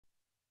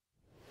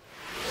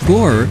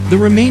Gorr, the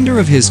remainder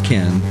of his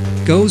kin,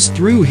 goes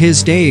through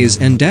his days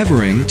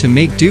endeavoring to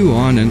make do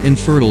on an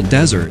infertile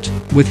desert.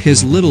 With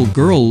his little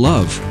girl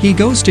Love, he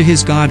goes to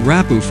his god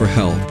Rapu for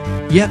help.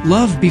 Yet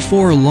Love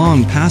before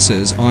long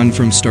passes on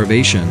from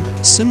starvation,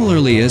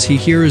 similarly as he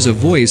hears a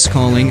voice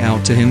calling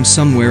out to him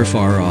somewhere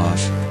far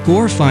off.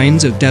 Gorr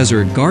finds a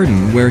desert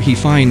garden where he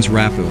finds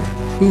Rapu,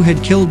 who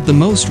had killed the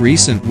most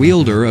recent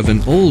wielder of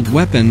an old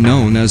weapon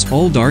known as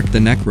Uldark the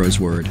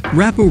Necrosword.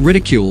 Rapu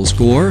ridicules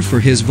Gorr for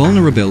his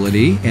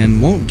vulnerability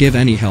and won't give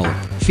any help.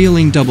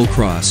 Feeling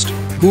double-crossed,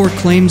 Gorr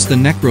claims the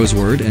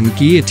Necrosword and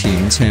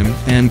guillotines him,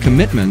 and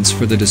commitments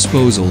for the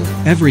disposal,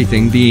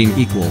 everything being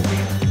equal.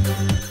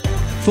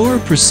 Thor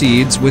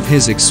proceeds with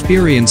his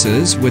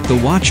experiences with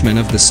the Watchmen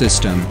of the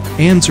system,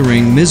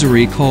 answering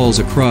misery calls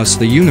across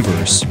the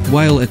universe,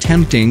 while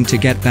attempting to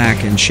get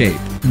back in shape.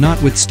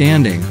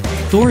 Notwithstanding,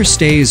 Thor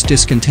stays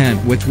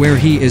discontent with where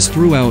he is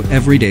throughout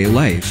everyday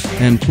life,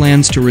 and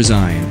plans to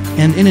resign.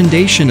 An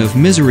inundation of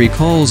misery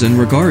calls in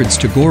regards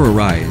to Gorr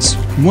arise,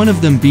 one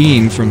of them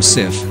being from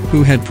Sif,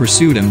 who had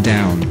pursued him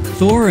down.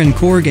 Thor and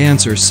Korg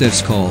answer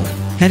Sif's call,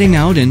 heading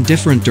out in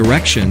different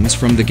directions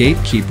from the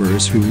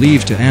gatekeepers who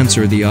leave to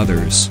answer the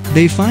others.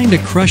 They find a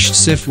crushed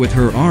Sif with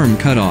her arm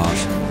cut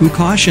off, who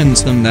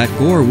cautions them that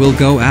Gorr will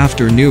go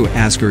after New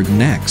Asgard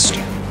next.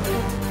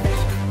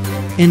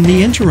 In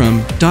the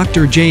interim,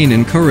 Dr. Jane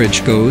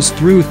Encourage goes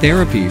through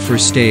therapy for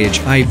stage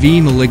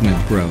IV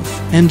malignant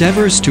growth,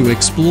 endeavors to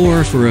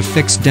explore for a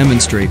fix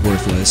demonstrate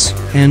worthless,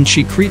 and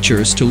she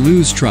creatures to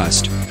lose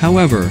trust.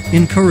 However,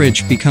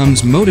 Encourage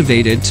becomes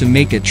motivated to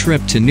make a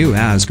trip to New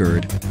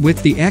Asgard,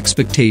 with the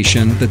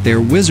expectation that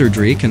their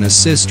wizardry can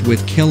assist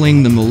with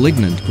killing the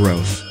malignant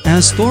growth.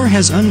 As Thor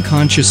has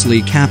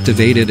unconsciously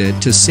captivated it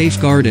to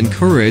safeguard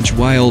Encourage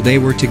while they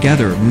were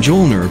together,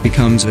 Mjolnir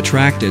becomes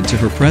attracted to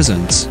her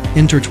presence,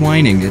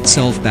 intertwining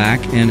itself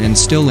back and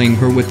instilling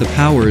her with the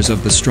powers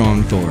of the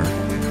strong Thor.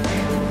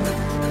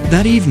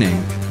 That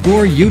evening,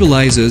 Gorr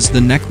utilizes the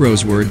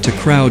Necrosword to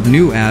crowd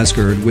New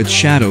Asgard with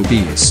shadow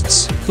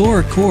beasts.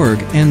 Thor,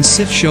 Korg, and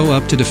Sif show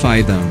up to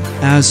defy them,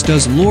 as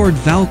does Lord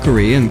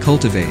Valkyrie and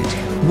Cultivate.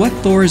 What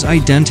Thor's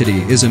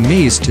identity is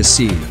amazed to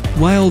see.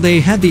 While they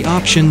had the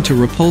option to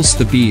repulse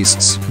the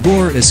beasts,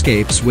 Gorr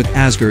escapes with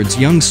Asgard's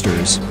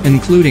youngsters,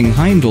 including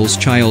Heimdall's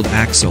child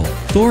Axel.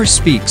 Thor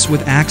speaks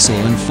with Axel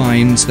and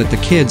finds that the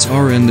kids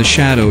are in the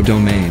shadow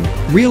domain.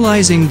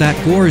 Realizing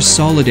that Gorr's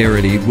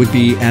solidarity would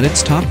be at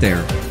its top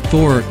there,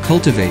 Thor,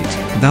 Cultivate,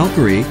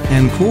 Valkyrie,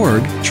 and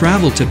Korg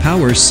travel to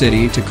Power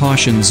City to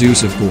caution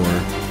Zeus of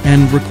Gorr,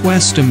 and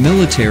request a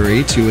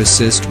military to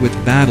assist with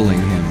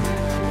battling him.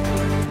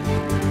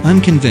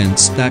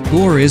 Unconvinced that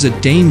Gorr is a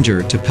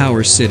danger to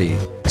Power City,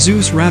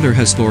 Zeus rather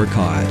has Thor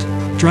caught,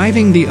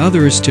 driving the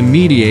others to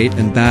mediate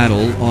and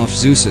battle off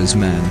Zeus's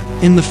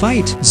men. In the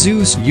fight,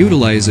 Zeus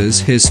utilizes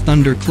his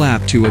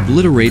thunderclap to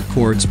obliterate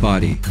Korg's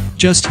body.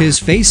 Just his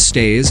face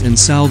stays in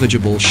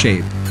salvageable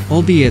shape,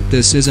 albeit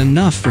this is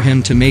enough for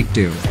him to make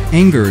do.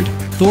 Angered,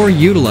 Thor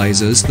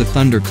utilizes the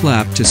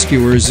thunderclap to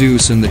skewer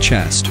Zeus in the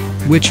chest,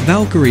 which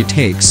Valkyrie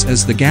takes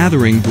as the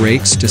gathering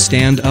breaks to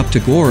stand up to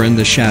Gorr in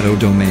the shadow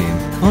domain.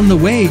 On the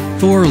way,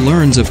 Thor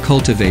learns of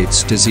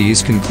Cultivate's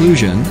disease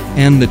conclusion,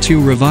 and the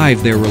two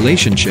revive their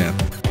relationship.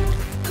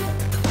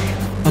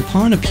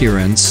 Upon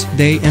appearance,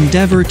 they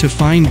endeavor to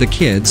find the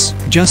kids,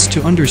 just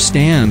to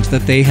understand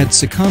that they had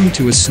succumbed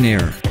to a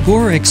snare.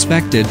 Gorr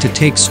expected to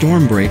take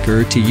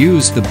Stormbreaker to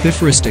use the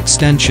Bifrost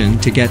extension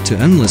to get to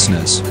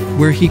Endlessness,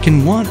 where he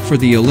can want for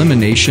the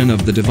elimination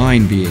of the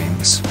divine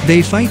beings.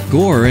 They fight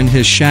Gorr and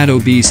his shadow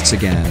beasts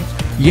again,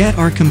 yet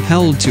are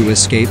compelled to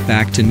escape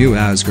back to New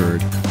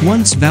Asgard.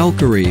 Once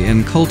Valkyrie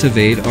and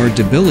Cultivate are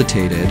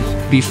debilitated,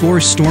 before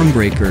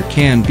Stormbreaker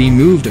can be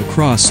moved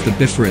across the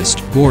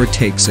Bifrost, Gorr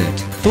takes it.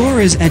 Thor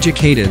is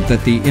educated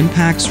that the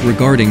impacts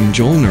regarding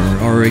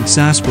Mjolnir are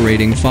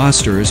exasperating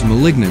Foster's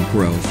malignant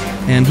growth,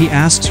 and he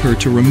asks her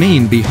to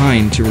remain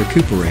behind to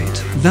recuperate.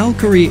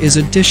 Valkyrie is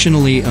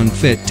additionally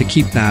unfit to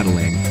keep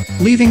battling,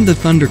 leaving the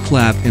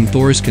thunderclap in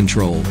Thor's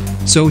control,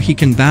 so he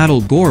can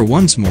battle Gorr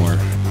once more.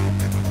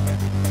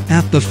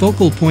 At the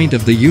focal point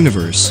of the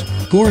universe,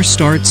 Gorr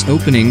starts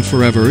opening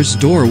Forever's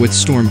door with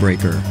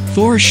Stormbreaker.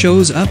 Thor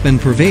shows up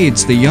and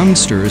pervades the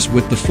youngsters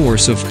with the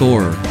force of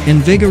Thor,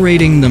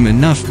 invigorating them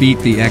enough beat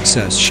the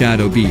excess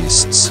shadow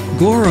beasts.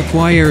 Gorr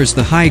acquires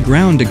the high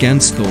ground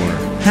against Thor.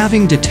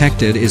 Having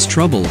detected his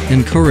trouble,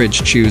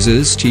 Encourage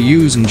chooses to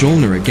use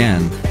Mjolnir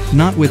again,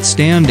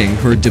 notwithstanding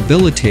her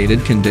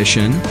debilitated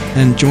condition,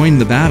 and join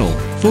the battle.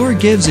 Thor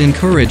gives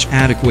Encourage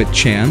adequate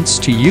chance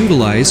to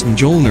utilize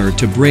Mjolnir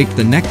to break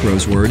the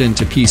Necrosword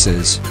into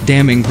pieces,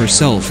 damning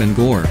herself and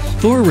Gorr.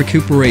 Thor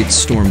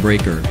recuperates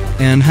Stormbreaker,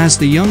 and has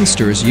the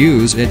youngsters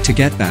use it to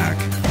get back,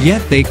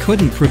 yet they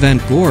couldn't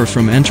prevent Gorr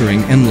from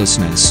entering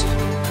Endlessness.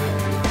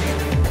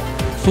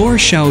 Thor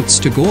shouts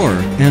to Gorr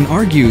and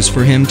argues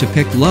for him to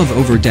pick love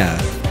over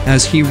death,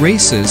 as he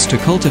races to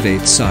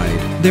Cultivate's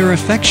side. Their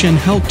affection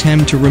helped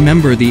him to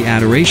remember the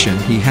adoration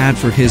he had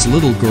for his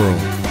little girl.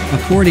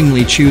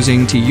 accordingly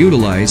choosing to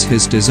utilize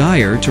his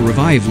desire to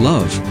revive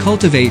love,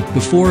 cultivate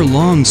before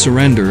long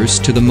surrenders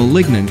to the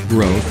malignant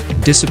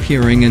growth,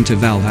 disappearing into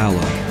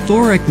Valhalla.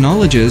 Thor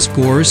acknowledges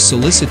Gorr's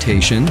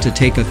solicitation to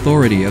take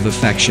authority of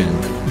affection,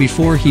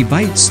 before he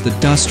bites the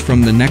dust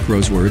from the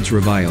Necrosword's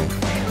revile.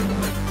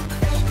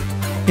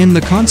 In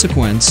the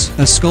consequence,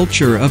 a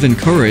sculpture of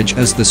Encourage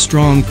as the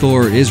strong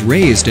Thor is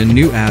raised in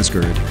New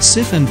Asgard.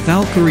 Sif and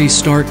Valkyrie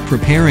start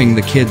preparing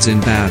the kids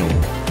in battle,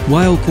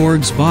 while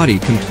Korg's body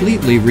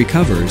completely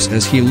recovers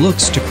as he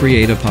looks to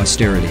create a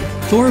posterity.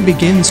 Thor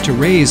begins to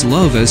raise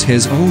Love as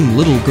his own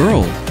little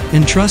girl,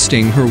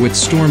 entrusting her with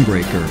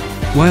Stormbreaker,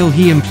 while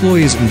he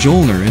employs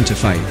Mjolnir into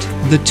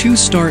fight. The two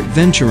start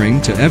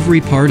venturing to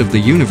every part of the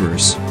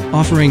universe,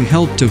 offering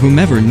help to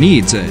whomever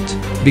needs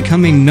it,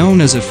 becoming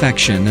known as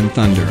Affection and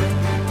Thunder.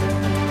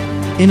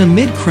 In a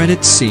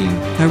mid-credits scene,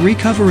 a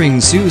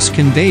recovering Zeus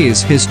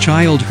conveys his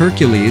child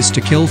Hercules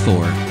to kill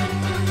Thor.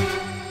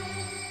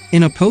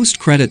 In a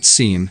post-credits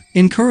scene,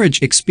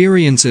 Encourage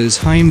experiences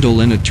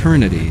Heimdall in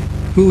Eternity,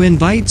 who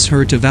invites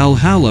her to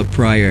Valhalla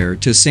prior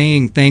to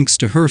saying thanks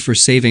to her for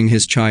saving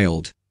his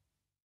child.